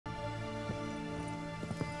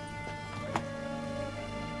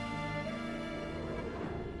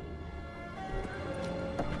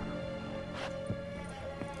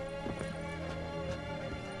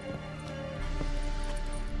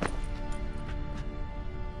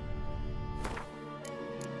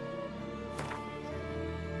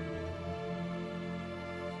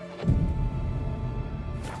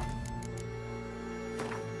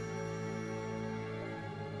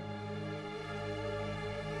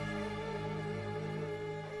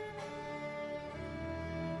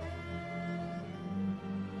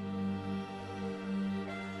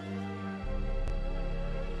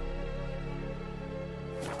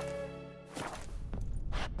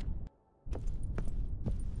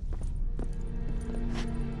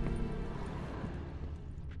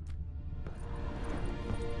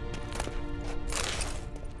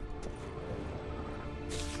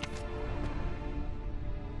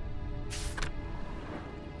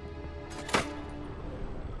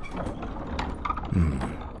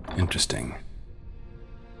Interesting.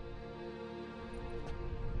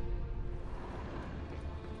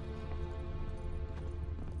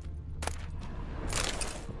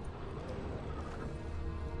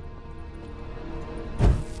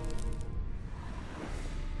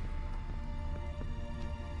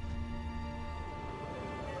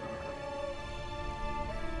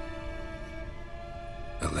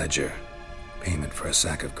 A ledger. Payment for a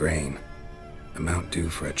sack of grain. Amount due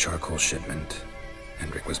for a charcoal shipment.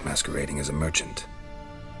 Hendrik was masquerading as a merchant.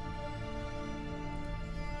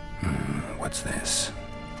 What's this?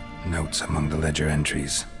 Notes among the ledger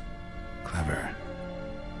entries. Clever.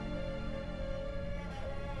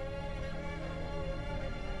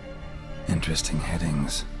 Interesting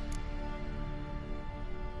headings.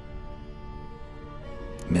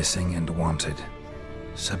 Missing and wanted.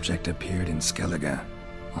 Subject appeared in Skellige.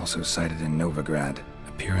 Also cited in Novigrad.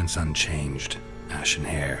 Appearance unchanged. Ashen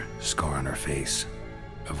hair, scar on her face.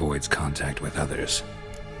 Avoids contact with others.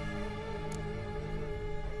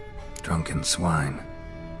 Drunken swine.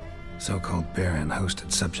 So-called baron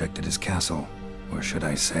hosted subject at his castle. Or should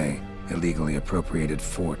I say, illegally appropriated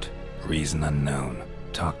fort. Reason unknown.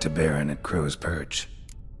 Talked to baron at Crow's Perch.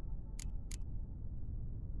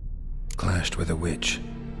 Clashed with a witch.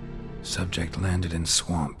 Subject landed in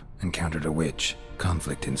swamp. Encountered a witch.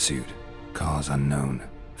 Conflict ensued. Cause unknown.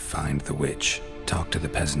 Find the witch. Talk to the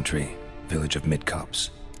peasantry. Village of Midcopse.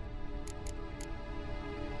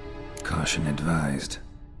 Caution advised.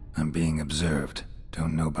 I'm being observed.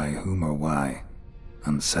 Don't know by whom or why.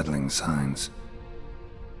 Unsettling signs.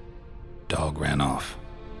 Dog ran off.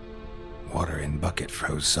 Water in bucket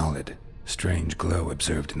froze solid. Strange glow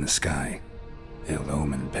observed in the sky. Ill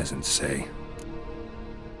omen, peasants say.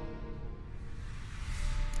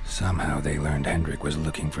 Somehow they learned Hendrik was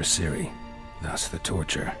looking for Ciri. Thus the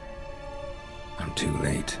torture. I'm too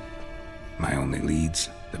late. My only leads,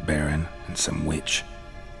 the Baron and some witch.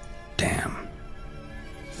 Damn.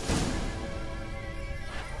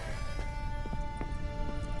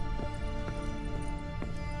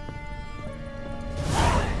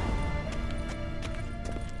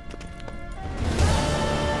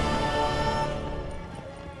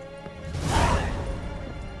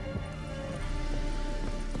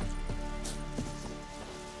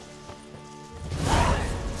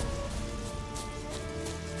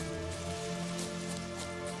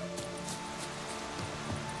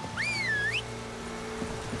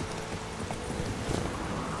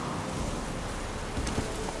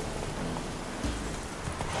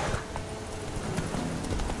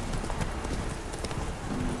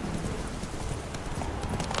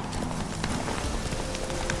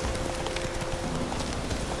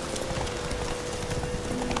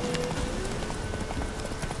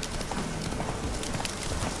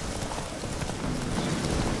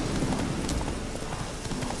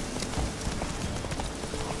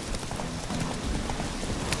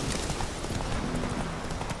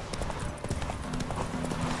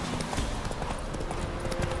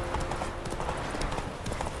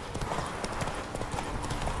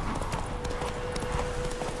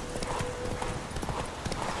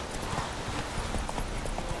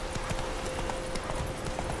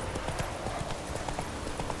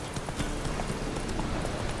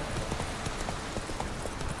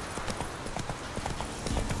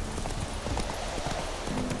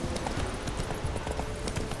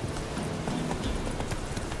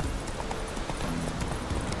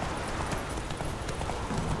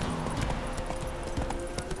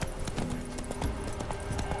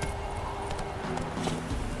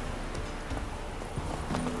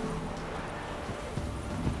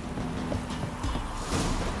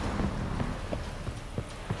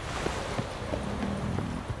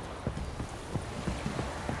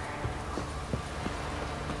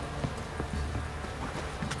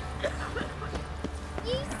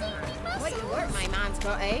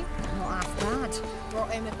 Got eh? Not half bad. Brought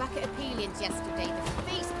home a bucket of peelings yesterday. The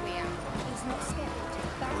feast we have. He's not scared to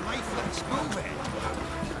take that. Let's go then.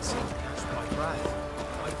 That seems to catch my breath.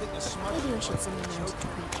 I think the smoke. Maybe we should send him around to the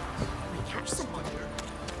creature. We catch something.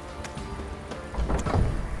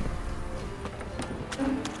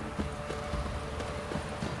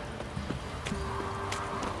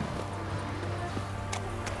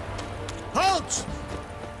 Halt!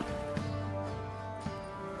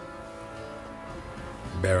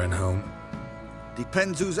 Baron home?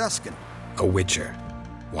 Depends who's asking. A witcher.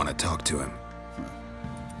 Want to talk to him.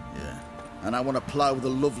 Yeah. And I want to plough the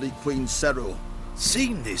lovely Queen Cyril.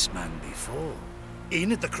 Seen this man before.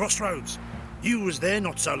 In at the crossroads. You was there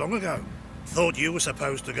not so long ago. Thought you were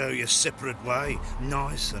supposed to go your separate way.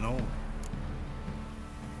 Nice and all.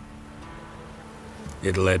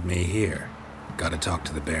 It led me here. Gotta talk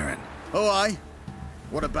to the Baron. Oh, aye?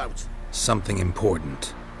 What about? Something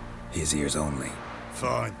important. His ears only.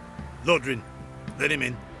 Fine. Lodrin, let him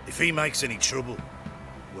in. If he makes any trouble,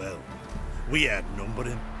 well, we outnumber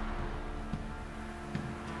him.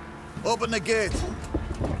 Open the gate.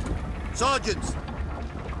 Sergeants!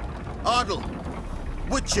 Ardle!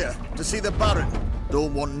 Witcher, to see the Baron.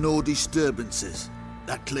 Don't want no disturbances.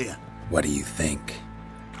 That clear? What do you think?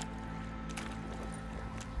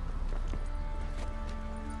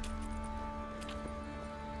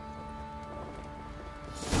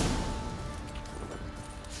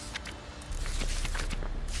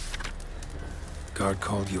 Guard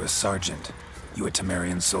called you a sergeant. You a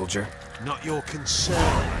Temerian soldier? Not your concern,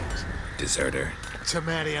 mate. Deserter.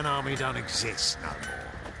 Temerian army don't exist no more.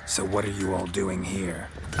 So what are you all doing here?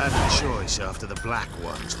 Had a choice after the Black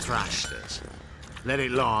Ones thrashed us. Let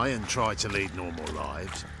it lie and try to lead normal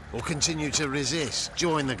lives, or continue to resist,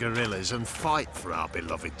 join the guerrillas and fight for our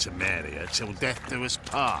beloved Temeria till death do us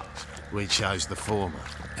part. We chose the former.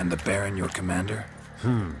 And the Baron your commander?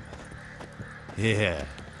 Yeah.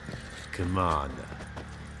 Commander.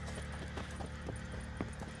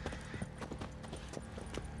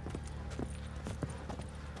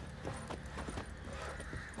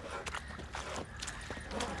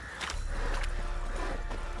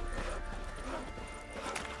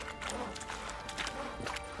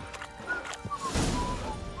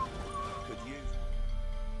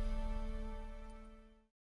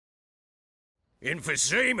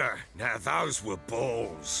 Emphysema, now those were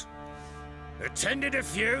balls. Attended a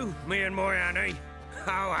few, me and my Annie.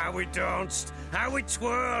 Oh, how we danced, how we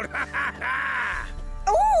twirled, ha ha ha!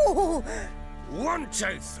 Oh! 1,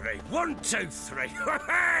 2, 3, 1, 2, 3,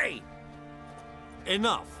 hey!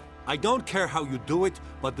 Enough. I don't care how you do it,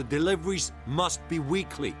 but the deliveries must be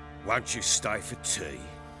weekly. Won't you stay for tea?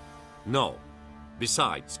 No.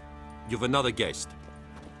 Besides, you've another guest.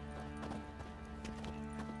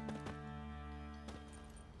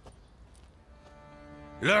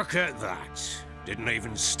 Look at that. Didn't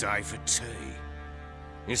even stay for tea.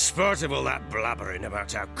 In spite of all that blabbering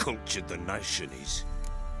about how cultured the nation is.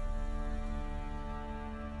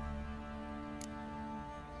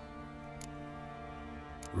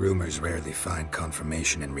 Rumors rarely find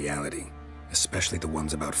confirmation in reality, especially the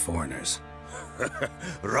ones about foreigners.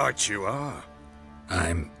 Right you are.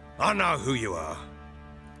 I know who you are.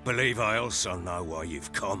 Believe I also know why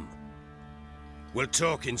you've come. We'll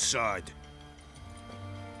talk inside.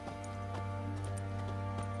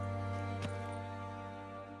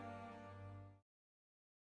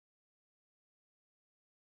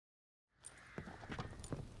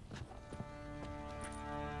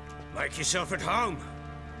 Make yourself at home.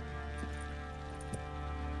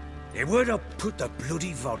 Hey, where'd I put the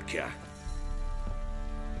bloody vodka?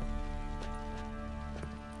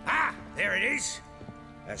 Ah, there it is.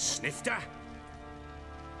 A snifter.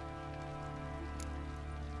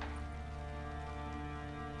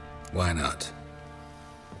 Why not?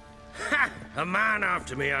 Ha! A man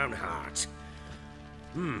after my own heart.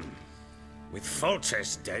 With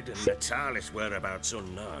Foltest dead and Natalis' whereabouts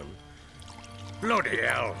unknown. Bloody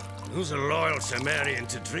hell. Who's a loyal Temerian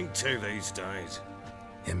to drink to these days?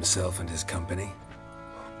 Himself and his company?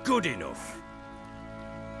 Good enough.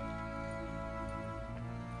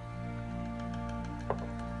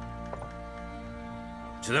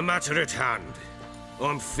 To the matter at hand.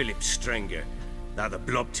 I'm Philip Strenger. Now the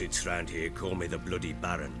Blobtits round here call me the Bloody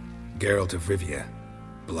Baron. Geralt of Rivia.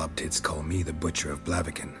 Blobtits call me the Butcher of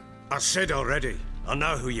Blaviken. I said already, I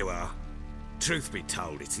know who you are. Truth be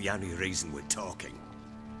told, it's the only reason we're talking.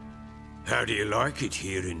 How do you like it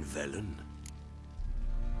here in Velen?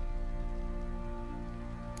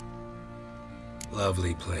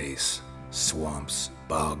 Lovely place. Swamps,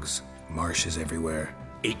 bogs, marshes everywhere.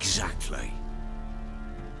 Exactly.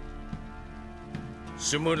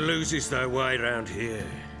 Someone loses their way round here,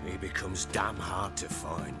 he becomes damn hard to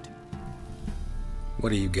find.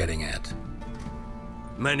 What are you getting at?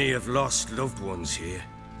 Many have lost loved ones here.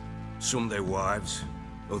 Some their wives,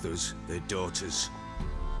 others their daughters.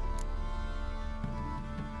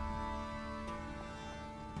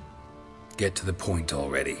 Get to the point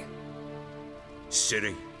already.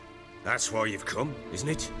 Ciri, that's why you've come, isn't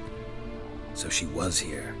it? So she was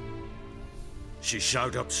here. She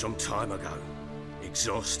showed up some time ago.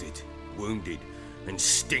 Exhausted, wounded, and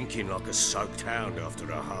stinking like a soaked hound after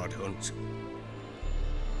a hard hunt.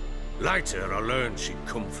 Later, I learned she'd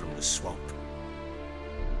come from the swamp.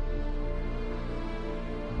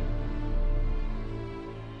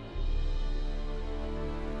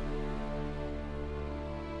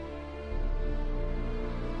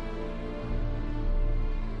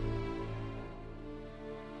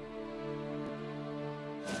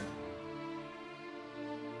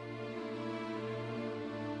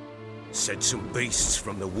 Said some beasts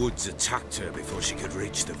from the woods attacked her before she could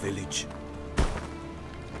reach the village.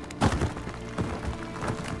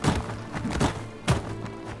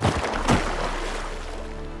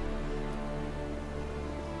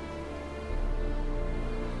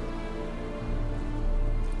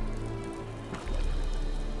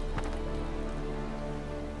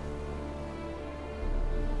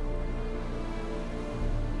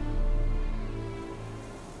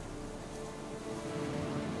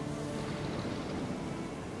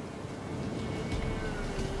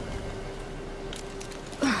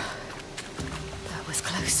 That was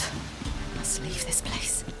close. Must leave this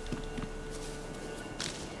place.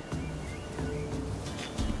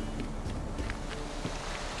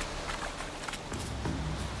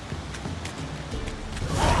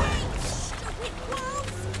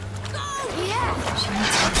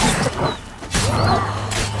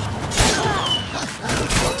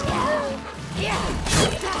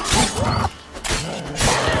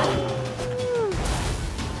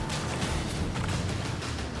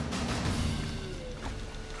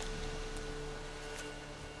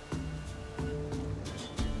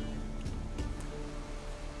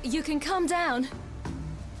 You can calm down.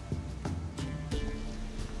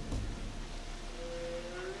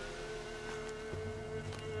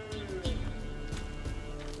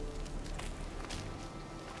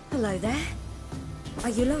 Hello there. Are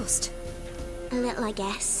you lost? A little, I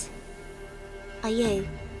guess. Are you?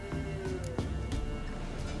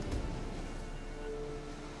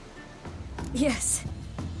 Yes.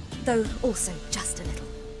 Though also just a little.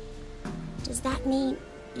 Does that mean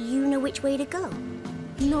you know which way to go?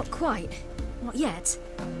 Not quite. Not yet.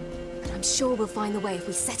 But I'm sure we'll find the way if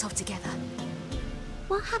we set off together.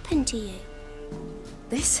 What happened to you?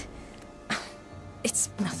 This? It's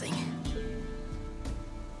nothing.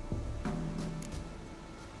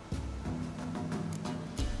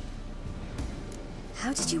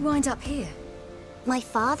 How did you wind up here? My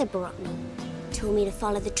father brought me. Told me to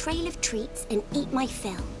follow the trail of treats and eat my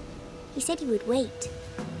fill. He said he would wait.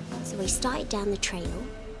 So I started down the trail,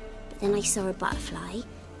 but then I saw a butterfly,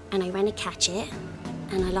 and I ran to catch it,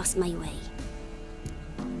 and I lost my way.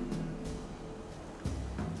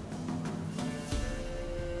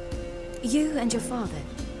 You and your father,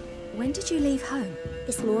 when did you leave home?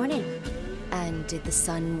 This morning, And did the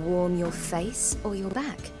sun warm your face or your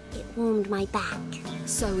back? it warmed my back.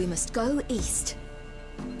 So we must go east.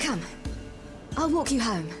 Come, I'll walk you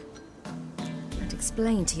home. And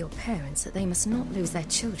explain to your parents that they must not lose their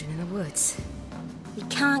children in the woods. We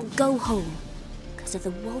can't go home because of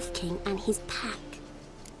the Wolf King and his pack.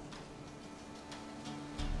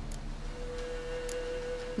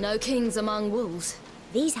 No kings among wolves.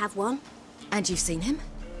 These have one. And you've seen him?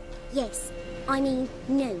 Yes, I mean,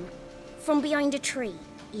 no. From behind a tree.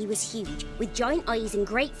 He was huge, with giant eyes and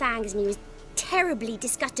great fangs, and he was terribly,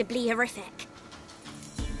 disgustingly horrific.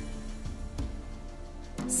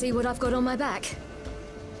 See what I've got on my back?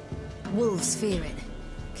 Wolves fear it.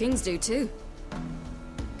 Kings do too.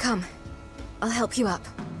 Come, I'll help you up.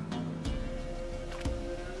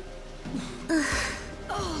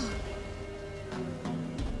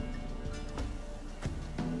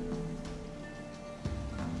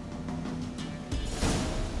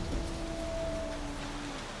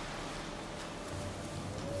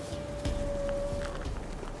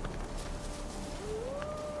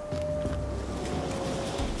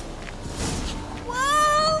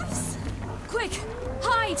 Wolves! Quick,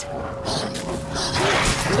 hide!